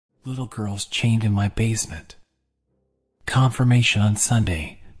Little girls chained in my basement. Confirmation on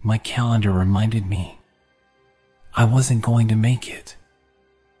Sunday, my calendar reminded me I wasn't going to make it.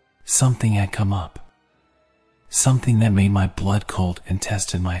 Something had come up. Something that made my blood cold and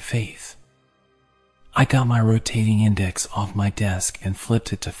tested my faith. I got my rotating index off my desk and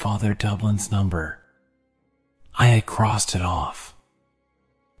flipped it to Father Dublin's number. I had crossed it off.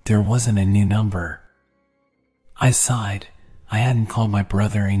 There wasn't a new number. I sighed. I hadn't called my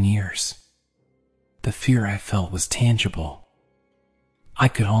brother in years. The fear I felt was tangible. I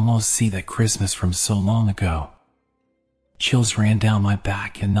could almost see that Christmas from so long ago. Chills ran down my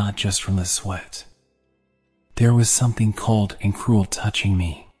back, and not just from the sweat. There was something cold and cruel touching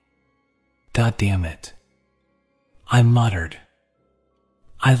me. God damn it. I muttered.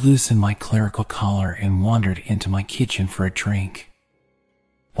 I loosened my clerical collar and wandered into my kitchen for a drink.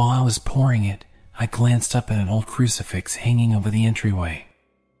 While I was pouring it, I glanced up at an old crucifix hanging over the entryway.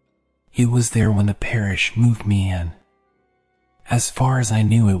 It was there when the parish moved me in. As far as I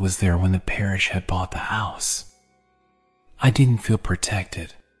knew, it was there when the parish had bought the house. I didn't feel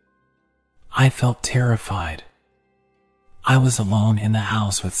protected. I felt terrified. I was alone in the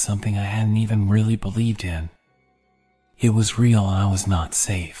house with something I hadn't even really believed in. It was real, and I was not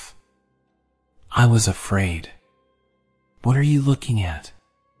safe. I was afraid. What are you looking at?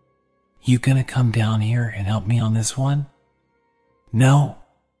 You gonna come down here and help me on this one? No.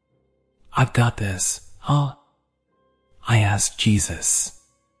 I've got this, huh? I asked Jesus.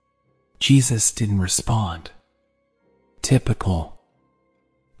 Jesus didn't respond. Typical.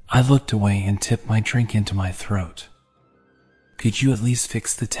 I looked away and tipped my drink into my throat. Could you at least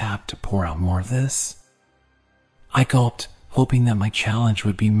fix the tap to pour out more of this? I gulped, hoping that my challenge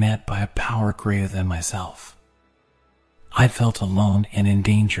would be met by a power greater than myself. I felt alone and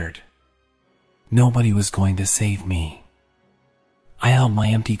endangered. Nobody was going to save me. I held my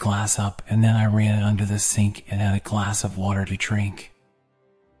empty glass up, and then I ran it under the sink and had a glass of water to drink.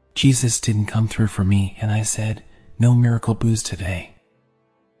 Jesus didn't come through for me, and I said, "No miracle booze today."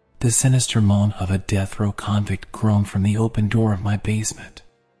 The sinister moan of a death row convict groaned from the open door of my basement.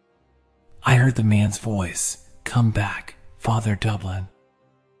 I heard the man's voice. "Come back, Father Dublin.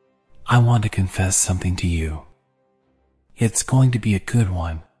 I want to confess something to you. It's going to be a good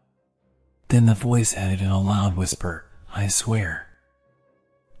one." Then the voice added in a loud whisper, "I swear."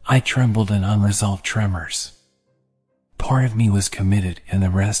 I trembled in unresolved tremors. Part of me was committed, and the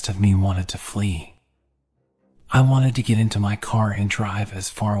rest of me wanted to flee. I wanted to get into my car and drive as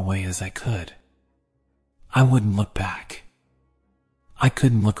far away as I could. I wouldn't look back. I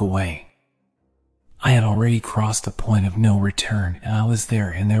couldn't look away. I had already crossed the point of no return, and I was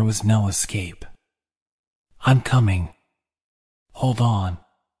there, and there was no escape. "I'm coming. Hold on,"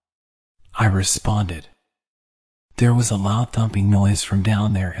 I responded. There was a loud thumping noise from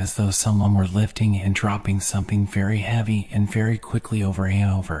down there, as though someone were lifting and dropping something very heavy and very quickly over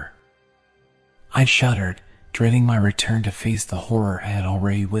Hanover. I shuddered, dreading my return to face the horror I had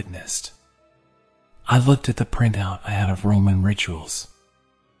already witnessed. I looked at the printout I had of Roman rituals.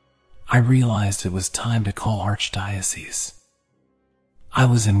 I realized it was time to call Archdiocese. I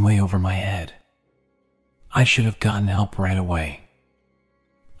was in way over my head. I should have gotten help right away.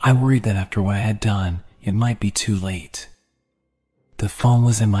 I worried that after what I had done, it might be too late. The phone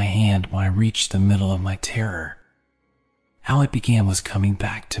was in my hand when I reached the middle of my terror. How it began was coming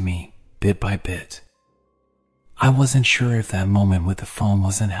back to me, bit by bit. I wasn't sure if that moment with the phone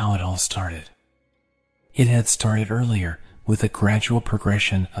wasn't how it all started. It had started earlier, with a gradual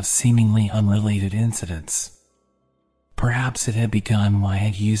progression of seemingly unrelated incidents. Perhaps it had begun when I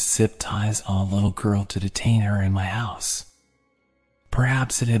had used zip ties on a little girl to detain her in my house.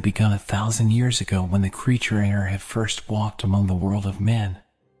 Perhaps it had begun 1,000 years ago when the creature in her had first walked among the world of men.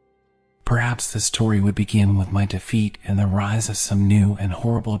 Perhaps the story would begin with my defeat and the rise of some new and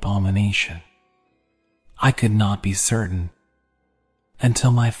horrible abomination. I could not be certain.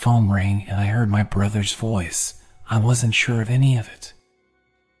 Until my phone rang and I heard my brother's voice, I wasn't sure of any of it.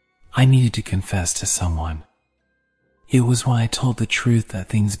 I needed to confess to someone. It was when I told the truth that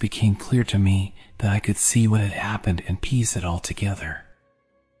things became clear to me, that I could see what had happened and piece it all together.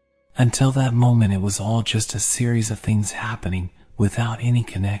 Until that moment, it was all just a series of things happening without any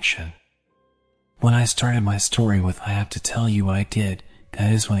connection. When I started my story with "I have to tell you what I did,"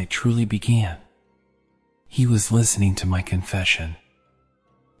 that is when it truly began. He was listening to my confession.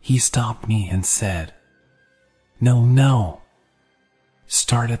 He stopped me and said, No.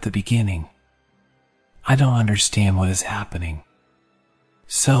 Start at the beginning. I don't understand what is happening."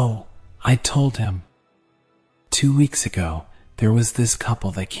 So, I told him. 2 weeks ago, there was this couple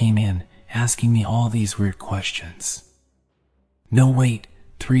that came in, asking me all these weird questions. No, wait,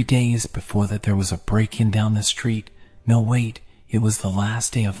 3 days before that there was a break-in down the street. No, wait, it was the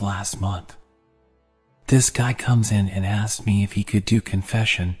last day of last month. This guy comes in and asked me if he could do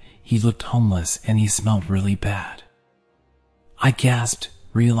confession. He looked homeless and he smelled really bad. I gasped,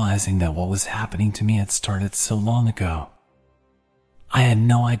 realizing that what was happening to me had started so long ago. I had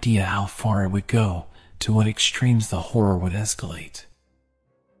no idea how far it would go, to what extremes the horror would escalate.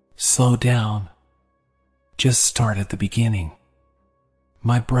 Slow down. Just start at the beginning.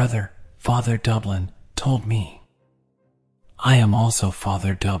 My brother, Father Dublin, told me. I am also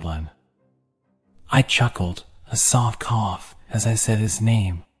Father Dublin. I chuckled, a soft cough, as I said his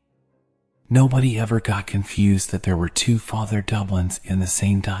name. Nobody ever got confused that there were two Father Dublins in the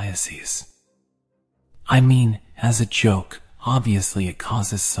same diocese. I mean, as a joke, obviously it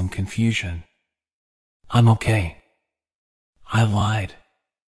causes some confusion. I'm okay. I lied.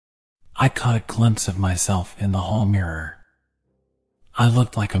 I caught a glimpse of myself in the hall mirror. I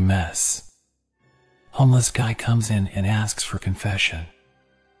looked like a mess. Homeless guy comes in and asks for confession.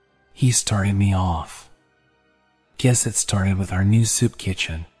 He started me off. Guess it started with our new soup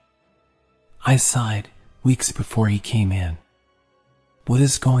kitchen. I sighed, weeks before he came in. What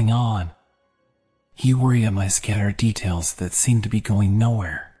is going on? He worried at my scattered details that seemed to be going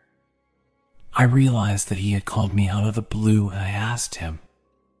nowhere. I realized that he had called me out of the blue and I asked him,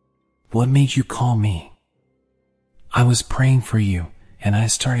 "What made you call me?" "I was praying for you and I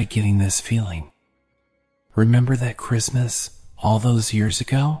started getting this feeling. Remember that Christmas, all those years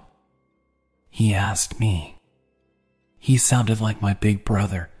ago?" He asked me. He sounded like my big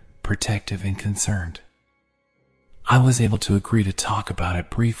brother, protective and concerned. I was able to agree to talk about it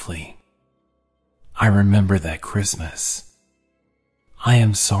briefly. "I remember that Christmas. I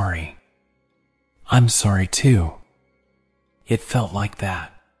am sorry." "I'm sorry too. It felt like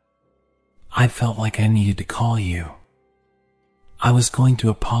that. I felt like I needed to call you. I was going to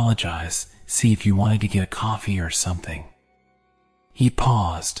apologize, see if you wanted to get a coffee or something." He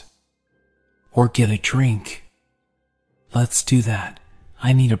paused. "Or get a drink." "Let's do that.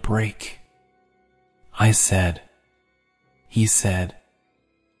 I need a break." I said. He said,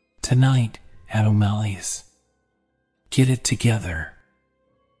 "Tonight at O'Malley's. Get it together.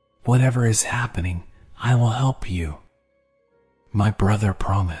 Whatever is happening, I will help you." My brother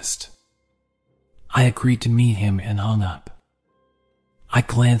promised. I agreed to meet him and hung up. I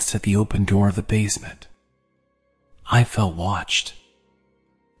glanced at the open door of the basement. I felt watched.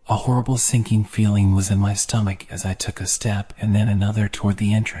 A horrible sinking feeling was in my stomach as I took a step and then another toward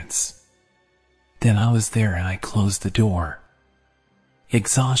the entrance. Then I was there and I closed the door.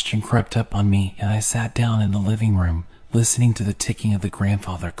 Exhaustion crept up on me and I sat down in the living room, listening to the ticking of the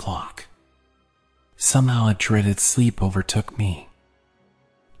grandfather clock. Somehow a dreaded sleep overtook me.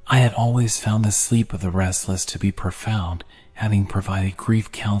 I had always found the sleep of the restless to be profound, having provided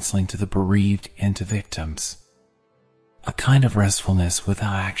grief counseling to the bereaved and to victims. A kind of restfulness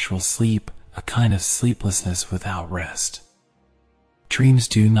without actual sleep, a kind of sleeplessness without rest. Dreams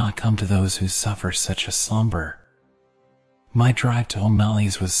do not come to those who suffer such a slumber. My drive to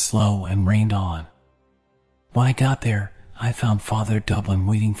O'Malley's was slow and rained on. When I got there, I found Father Dublin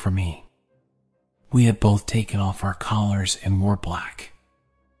waiting for me. We had both taken off our collars and wore black.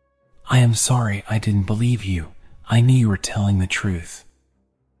 "I am sorry I didn't believe you. I knew you were telling the truth,"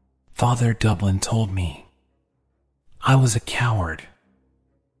 Father Dublin told me. "I was a coward.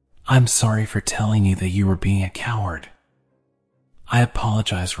 I'm sorry for telling you that you were being a coward." I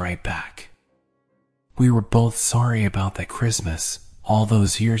apologized right back. We were both sorry about that Christmas, all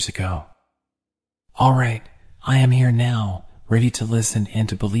those years ago. "All right, I am here now, ready to listen and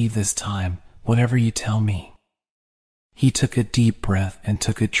to believe this time, whatever you tell me." He took a deep breath and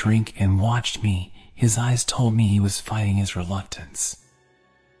took a drink and watched me. His eyes told me he was fighting his reluctance.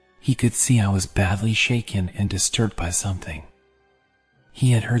 He could see I was badly shaken and disturbed by something.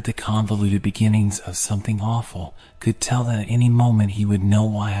 He had heard the convoluted beginnings of something awful, could tell that at any moment he would know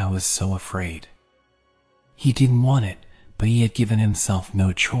why I was so afraid. He didn't want it, but he had given himself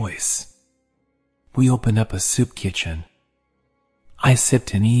no choice. We opened up a soup kitchen. I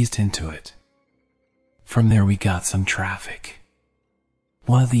sipped and eased into it. From there we got some traffic.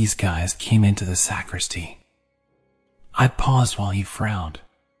 One of these guys came into the sacristy. I paused while he frowned.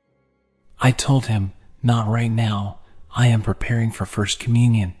 I told him, "Not right now, I am preparing for First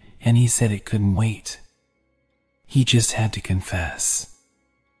Communion," and he said it couldn't wait. He just had to confess.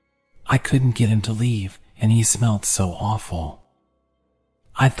 I couldn't get him to leave, and he smelled so awful.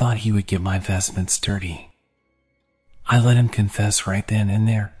 I thought he would get my vestments dirty. I let him confess right then and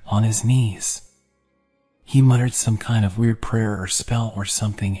there, on his knees. He muttered some kind of weird prayer or spell or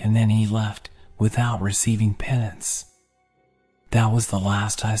something, and then he left, without receiving penance. That was the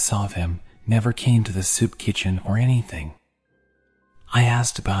last I saw of him, never came to the soup kitchen or anything. I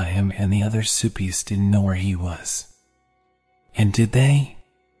asked about him and the other soupies didn't know where he was. And did they?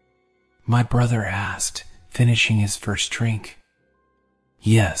 My brother asked, finishing his first drink.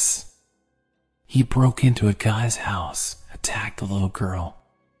 Yes. He broke into a guy's house, attacked a little girl.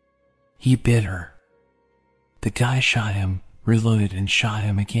 He bit her. The guy shot him, reloaded and shot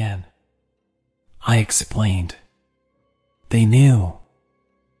him again. I explained. They knew.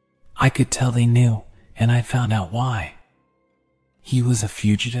 I could tell they knew, and I found out why. He was a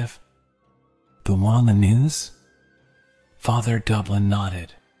fugitive? The one on the news? Father Dublin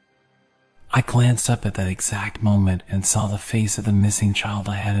nodded. I glanced up at that exact moment and saw the face of the missing child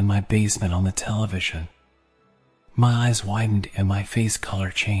I had in my basement on the television. My eyes widened and my face color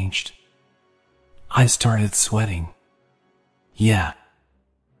changed. I started sweating. Yeah.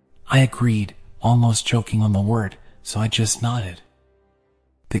 I agreed, almost choking on the word, so I just nodded.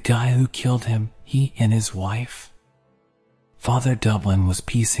 The guy who killed him, he and his wife? Father Dublin was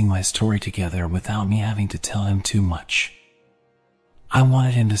piecing my story together without me having to tell him too much. I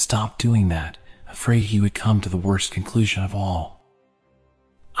wanted him to stop doing that, afraid he would come to the worst conclusion of all.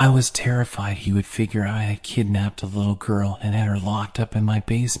 I was terrified he would figure I had kidnapped a little girl and had her locked up in my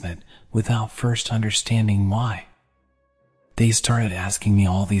basement without first understanding why. They started asking me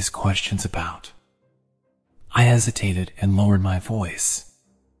all these questions about. I hesitated and lowered my voice.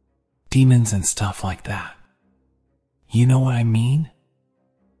 Demons and stuff like that. You know what I mean?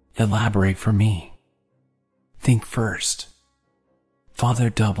 Elaborate for me. Think first. Father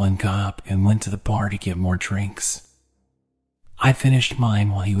Dublin got up and went to the bar to get more drinks. I finished mine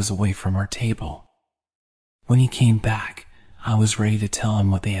while he was away from our table. When he came back, I was ready to tell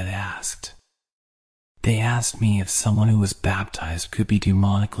him what they had asked. They asked me if someone who was baptized could be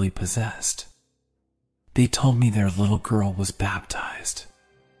demonically possessed. They told me their little girl was baptized.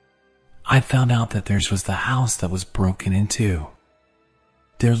 I found out that theirs was the house that was broken into.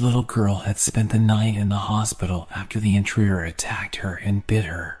 Their little girl had spent the night in the hospital after the intruder attacked her and bit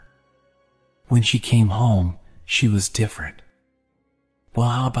her. When she came home, she was different. Well,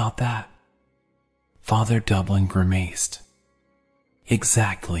 how about that? Father Dublin grimaced.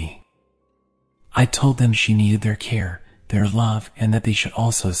 Exactly. I told them she needed their care, their love, and that they should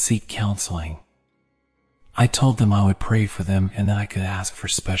also seek counseling. I told them I would pray for them and that I could ask for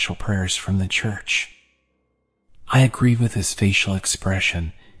special prayers from the church. I agreed with his facial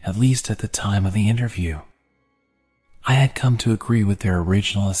expression, at least at the time of the interview. I had come to agree with their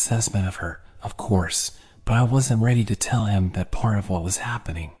original assessment of her, of course, but I wasn't ready to tell him that part of what was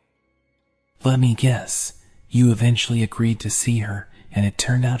happening. Let me guess, you eventually agreed to see her, and it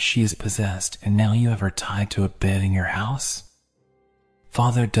turned out she is possessed, and now you have her tied to a bed in your house?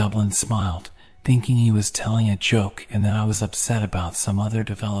 Father Dublin smiled, thinking he was telling a joke and that I was upset about some other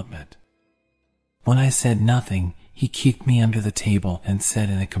development. When I said nothing, he kicked me under the table and said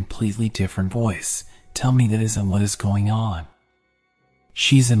in a completely different voice, "Tell me that isn't what is going on."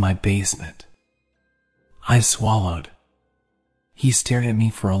 "She's in my basement." I swallowed. He stared at me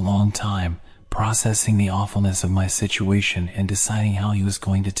for a long time, processing the awfulness of my situation and deciding how he was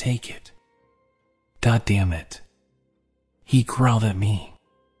going to take it. God damn it. He growled at me.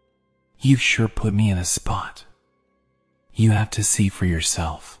 "You've sure put me in a spot. You have to see for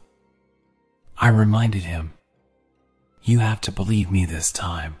yourself." I reminded him. "You have to believe me this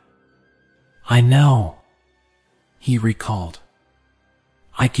time." "I know," he recalled.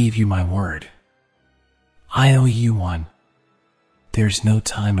 "I gave you my word. I owe you one. There's no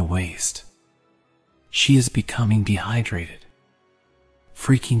time to waste. She is becoming dehydrated."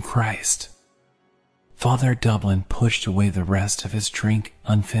 Freaking Christ. Father Dublin pushed away the rest of his drink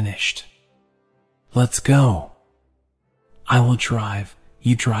unfinished. "Let's go. I will drive.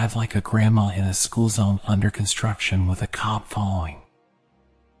 You drive like a grandma in a school zone under construction with a cop following."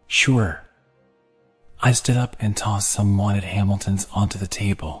 "Sure." I stood up and tossed some wanted Hamiltons onto the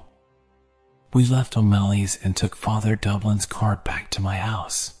table. We left O'Malley's and took Father Dublin's car back to my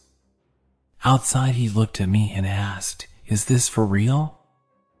house. Outside he looked at me and asked, "Is this for real?"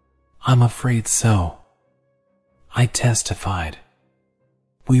 "I'm afraid so." I testified.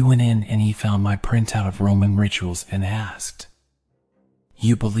 We went in and he found my printout of Roman rituals and asked,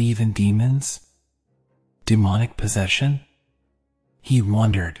 "You believe in demons? Demonic possession?" He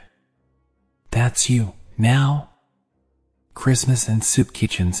wondered. "That's you, now? Christmas and soup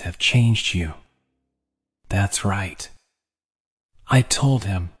kitchens have changed you." "That's right." I told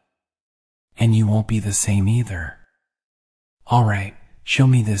him. "And you won't be the same either." "All right, show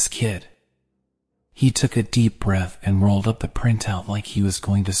me this kid." He took a deep breath and rolled up the printout like he was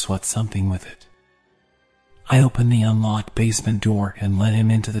going to sweat something with it. I opened the unlocked basement door and let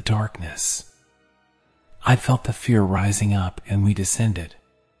him into the darkness. I felt the fear rising up and we descended.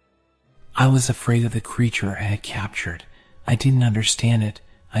 I was afraid of the creature I had captured. I didn't understand it.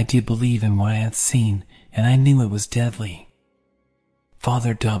 I did believe in what I had seen, and I knew it was deadly.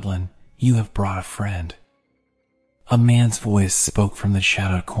 Father Dublin, you have brought a friend. A man's voice spoke from the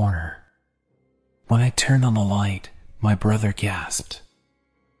shadowed corner. When I turned on the light, my brother gasped.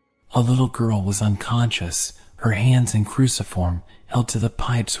 A little girl was unconscious, her hands in cruciform held to the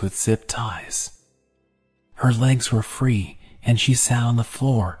pipes with zip ties. Her legs were free, and she sat on the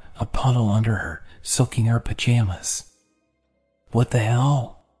floor, a puddle under her, soaking her pajamas. What the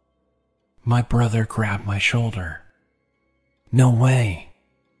hell? My brother grabbed my shoulder. No way.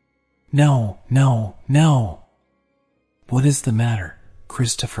 No, no, no. What is the matter,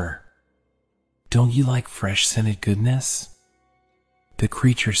 Christopher? Don't you like fresh-scented goodness? The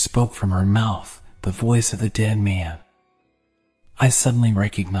creature spoke from her mouth, the voice of the dead man. I suddenly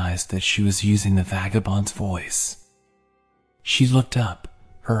recognized that she was using the vagabond's voice. She looked up,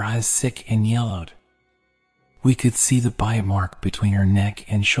 her eyes sick and yellowed. We could see the bite mark between her neck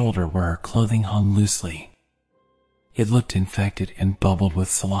and shoulder where her clothing hung loosely. It looked infected and bubbled with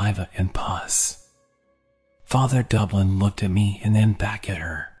saliva and pus. Father Dublin looked at me and then back at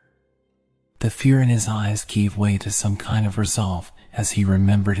her. The fear in his eyes gave way to some kind of resolve as he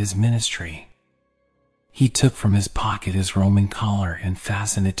remembered his ministry. He took from his pocket his Roman collar and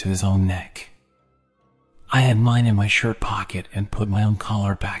fastened it to his own neck. I had mine in my shirt pocket and put my own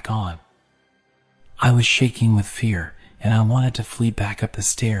collar back on. I was shaking with fear, and I wanted to flee back up the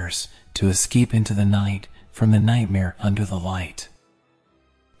stairs to escape into the night from the nightmare under the light.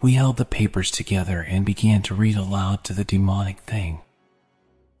 We held the papers together and began to read aloud to the demonic thing.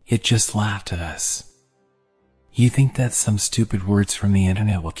 It just laughed at us. You think that some stupid words from the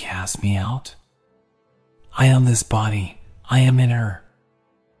internet will cast me out? I am this body. I am in her.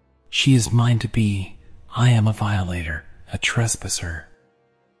 She is mine to be. I am a violator, a trespasser.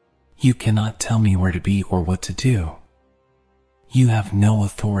 You cannot tell me where to be or what to do. You have no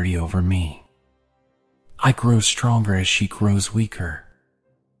authority over me. I grow stronger as she grows weaker.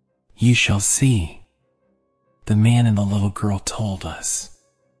 You shall see. The man and the little girl told us.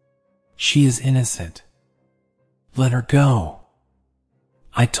 She is innocent. Let her go.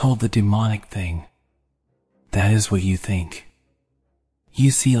 I told the demonic thing. That is what you think.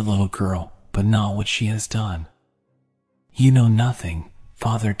 You see a little girl, but not what she has done. You know nothing,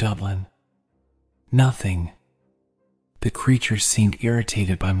 Father Dublin. Nothing. The creature seemed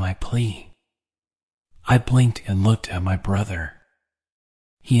irritated by my plea. I blinked and looked at my brother.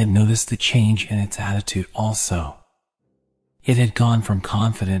 He had noticed the change in its attitude also. It had gone from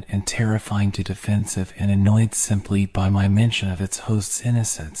confident and terrifying to defensive and annoyed simply by my mention of its host's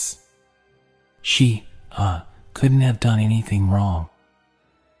innocence. She, couldn't have done anything wrong.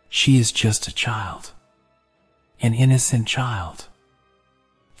 She is just a child. An innocent child.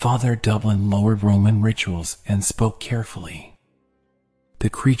 Father Dublin lowered Roman rituals and spoke carefully. The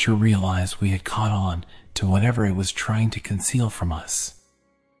creature realized we had caught on to whatever it was trying to conceal from us.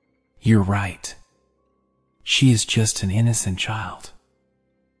 You're right. She is just an innocent child.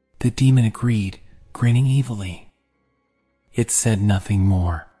 The demon agreed, grinning evilly. It said nothing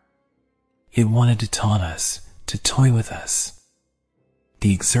more. It wanted to taunt us, to toy with us.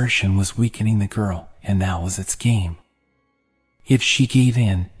 The exertion was weakening the girl, and that was its game. If she gave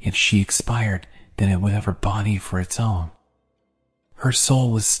in, if she expired, then it would have her body for its own. Her soul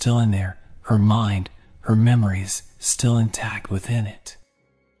was still in there, her mind, her memories still intact within it.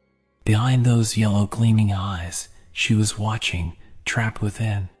 Behind those yellow gleaming eyes, she was watching, trapped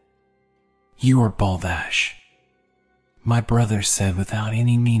within. You are Baldash, my brother said without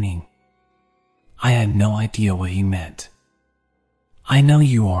any meaning. I had no idea what he meant. I know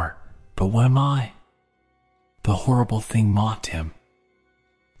you are, but what am I? The horrible thing mocked him.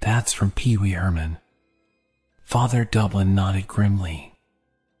 That's from Pee Wee Herman. Father Dublin nodded grimly.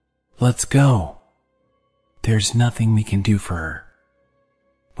 Let's go. There's nothing we can do for her.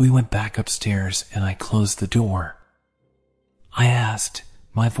 We went back upstairs and I closed the door. I asked,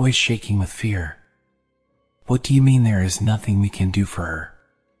 my voice shaking with fear. What do you mean there is nothing we can do for her?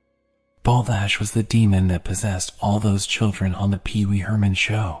 Baldash was the demon that possessed all those children on the Pee Wee Herman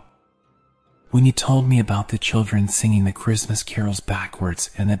show. When you told me about the children singing the Christmas carols backwards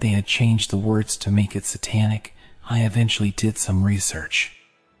and that they had changed the words to make it satanic, I eventually did some research.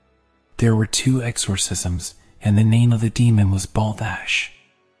 There were 2 exorcisms, and the name of the demon was Baldash.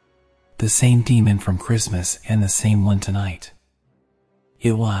 The same demon from Christmas and the same one tonight.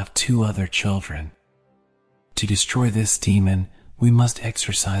 It will have 2 other children. To destroy this demon, we must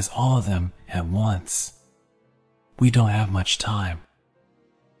exorcise all of them at once. We don't have much time.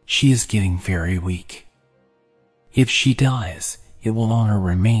 She is getting very weak. If she dies, it will on her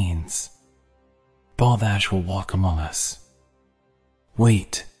remains. Baldash will walk among us.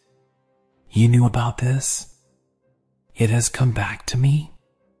 Wait. You knew about this? It has come back to me?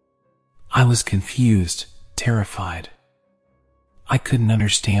 I was confused, terrified. I couldn't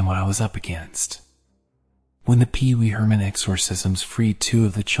understand what I was up against. When the Pee Wee Herman exorcisms freed 2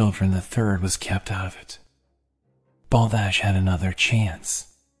 of the children, the third was kept out of it. Baldash had another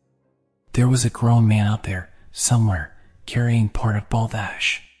chance. There was a grown man out there, somewhere, carrying part of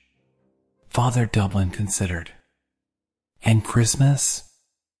Baldash. Father Dublin considered. And Christmas?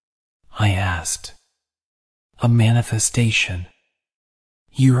 I asked. A manifestation.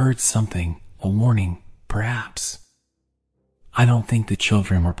 You heard something, a warning, perhaps. I don't think the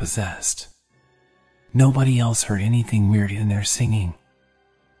children were possessed. Nobody else heard anything weird in their singing.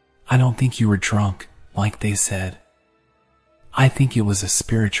 I don't think you were drunk, like they said. I think it was a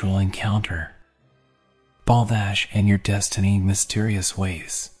spiritual encounter. Baldash and your destiny in mysterious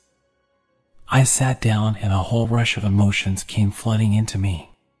ways. I sat down and a whole rush of emotions came flooding into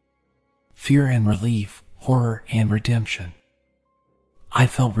me. Fear and relief, horror and redemption. I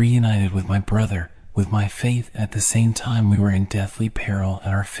felt reunited with my brother, with my faith. At the same time we were in deathly peril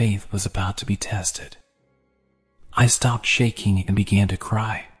and our faith was about to be tested. I stopped shaking and began to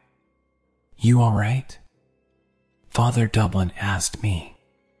cry. You all right? Father Dublin asked me.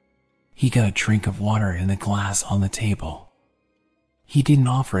 He got a drink of water in the glass on the table. He didn't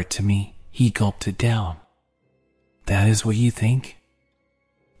offer it to me, he gulped it down. That is what you think?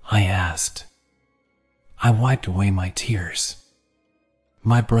 I asked. I wiped away my tears.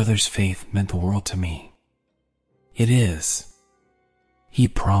 My brother's faith meant the world to me. It is. He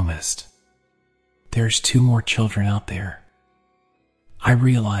promised. There's 2 more children out there. I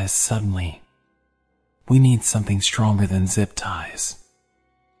realized suddenly. We need something stronger than zip ties.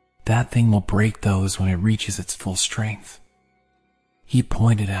 That thing will break those when it reaches its full strength. He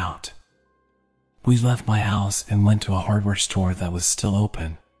pointed out. We left my house and went to a hardware store that was still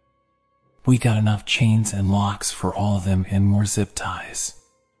open. We got enough chains and locks for all of them and more zip ties.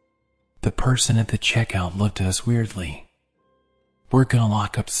 The person at the checkout looked at us weirdly. We're gonna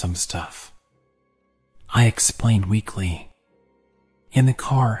lock up some stuff. I explained weakly. In the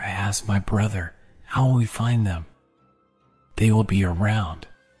car, I asked my brother, how will we find them? They will be around.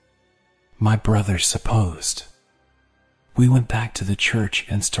 My brother supposed. We went back to the church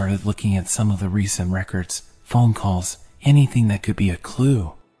and started looking at some of the recent records, phone calls, anything that could be a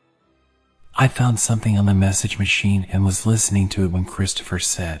clue. I found something on the message machine and was listening to it when Christopher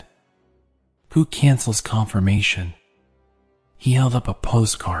said, "Who cancels confirmation?" He held up a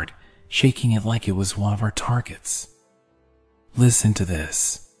postcard, shaking it like it was one of our targets. Listen to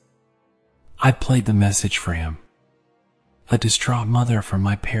this. I played the message for him. A distraught mother from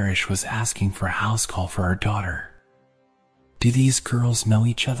my parish was asking for a house call for her daughter. Do these girls know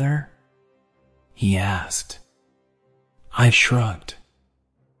each other? He asked. I shrugged.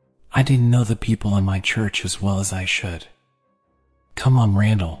 I didn't know the people in my church as well as I should. Come on,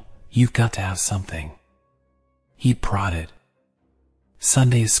 Randall, you've got to have something. He prodded.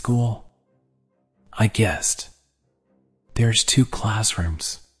 Sunday school? I guessed. There's 2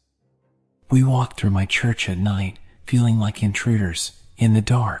 classrooms. We walked through my church at night, feeling like intruders, in the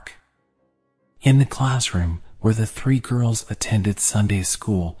dark. In the classroom, where the 3 girls attended Sunday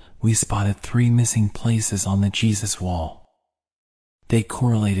school, we spotted 3 missing places on the Jesus wall. They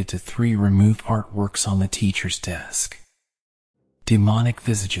correlated to 3 removed artworks on the teacher's desk. Demonic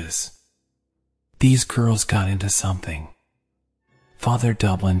visages. These girls got into something. Father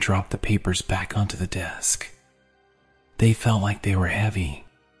Dublin dropped the papers back onto the desk. They felt like they were heavy.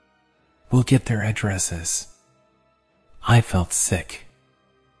 We'll get their addresses. I felt sick.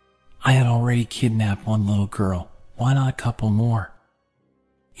 I had already kidnapped 1 little girl. Why not a couple more?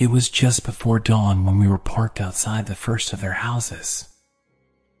 It was just before dawn when we were parked outside the first of their houses.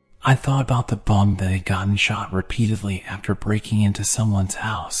 I thought about the bum that had gotten shot repeatedly after breaking into someone's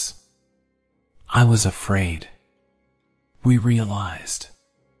house. I was afraid. We realized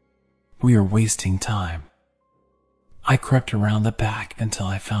we were wasting time. I crept around the back until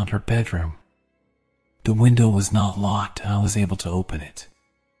I found her bedroom. The window was not locked and I was able to open it.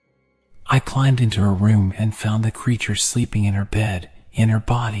 I climbed into her room and found the creature sleeping in her bed, in her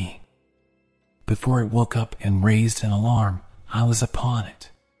body. Before it woke up and raised an alarm, I was upon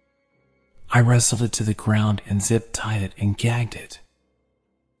it. I wrestled it to the ground and zip-tied it and gagged it.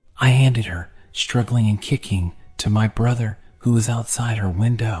 I handed her, struggling and kicking, to my brother, who was outside her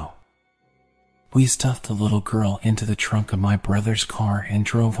window. We stuffed the little girl into the trunk of my brother's car and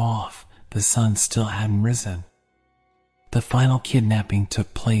drove off. The sun still hadn't risen. The final kidnapping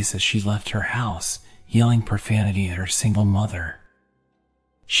took place as she left her house, yelling profanity at her single mother.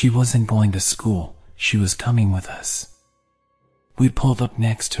 She wasn't going to school, she was coming with us. We pulled up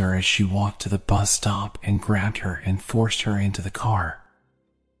next to her as she walked to the bus stop and grabbed her and forced her into the car.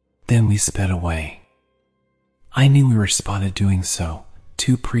 Then we sped away. I knew we were spotted doing so,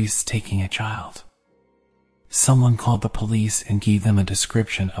 2 priests taking a child. Someone called the police and gave them a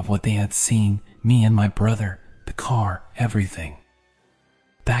description of what they had seen, me and my brother, the car, everything.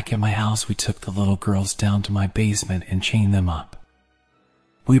 Back at my house, we took the little girls down to my basement and chained them up.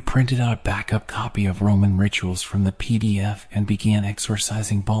 We printed out a backup copy of Roman Rituals from the PDF and began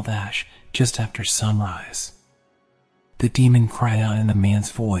exorcising Baldash just after sunrise. The demon cried out in the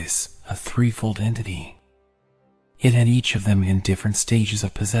man's voice, a threefold entity. It had each of them in different stages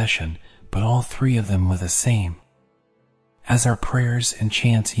of possession, but all 3 of them were the same. As our prayers and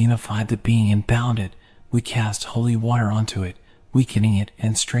chants unified the being and bound it, we cast holy water onto it, weakening it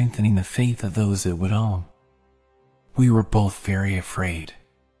and strengthening the faith of those it would own. We were both very afraid.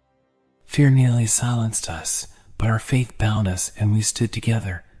 Fear nearly silenced us, but our faith bound us and we stood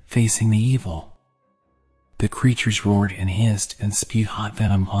together, facing the evil. The creatures roared and hissed and spewed hot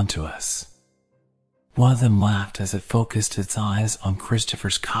venom onto us. One of them laughed as it focused its eyes on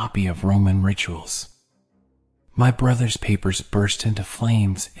Christopher's copy of Roman Rituals. My brother's papers burst into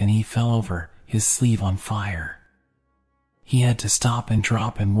flames and he fell over, his sleeve on fire. He had to stop and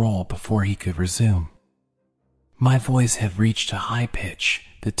drop and roll before he could resume. My voice had reached a high pitch,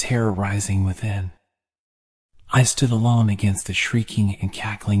 the terror rising within. I stood alone against the shrieking and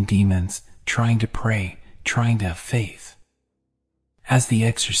cackling demons, trying to pray, trying to have faith. As the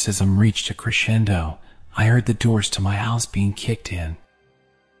exorcism reached a crescendo, I heard the doors to my house being kicked in.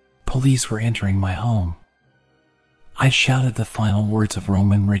 Police were entering my home. I shouted the final words of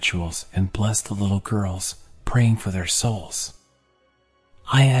Roman Rituals and blessed the little girls, praying for their souls.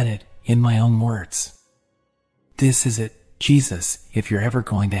 I added, in my own words, "This is it, Jesus, if you're ever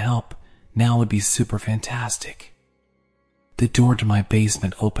going to help, now would be super fantastic." The door to my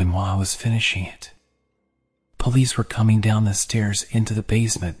basement opened while I was finishing it. Police were coming down the stairs into the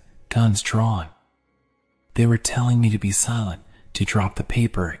basement, guns drawn. They were telling me to be silent, to drop the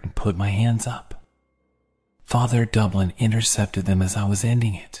paper and put my hands up. Father Dublin intercepted them as I was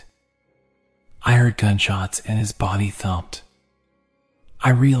ending it. I heard gunshots and his body thumped. I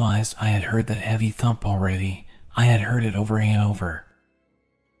realized I had heard that heavy thump already. I had heard it over and over.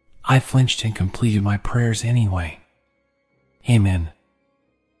 I flinched and completed my prayers anyway. Amen.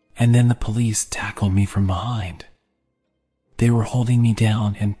 And then the police tackled me from behind. They were holding me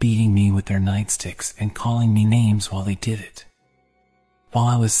down and beating me with their nightsticks and calling me names while they did it. While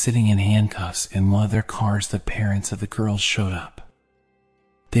I was sitting in handcuffs in one of their cars, the parents of the girls showed up.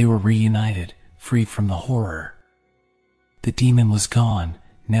 They were reunited, free from the horror. The demon was gone,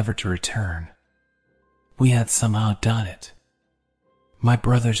 never to return. We had somehow done it. My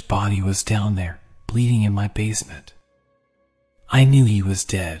brother's body was down there, bleeding in my basement. I knew he was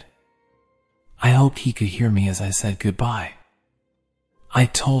dead. I hoped he could hear me as I said goodbye. I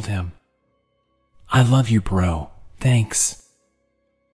told him, "I love you, bro. Thanks."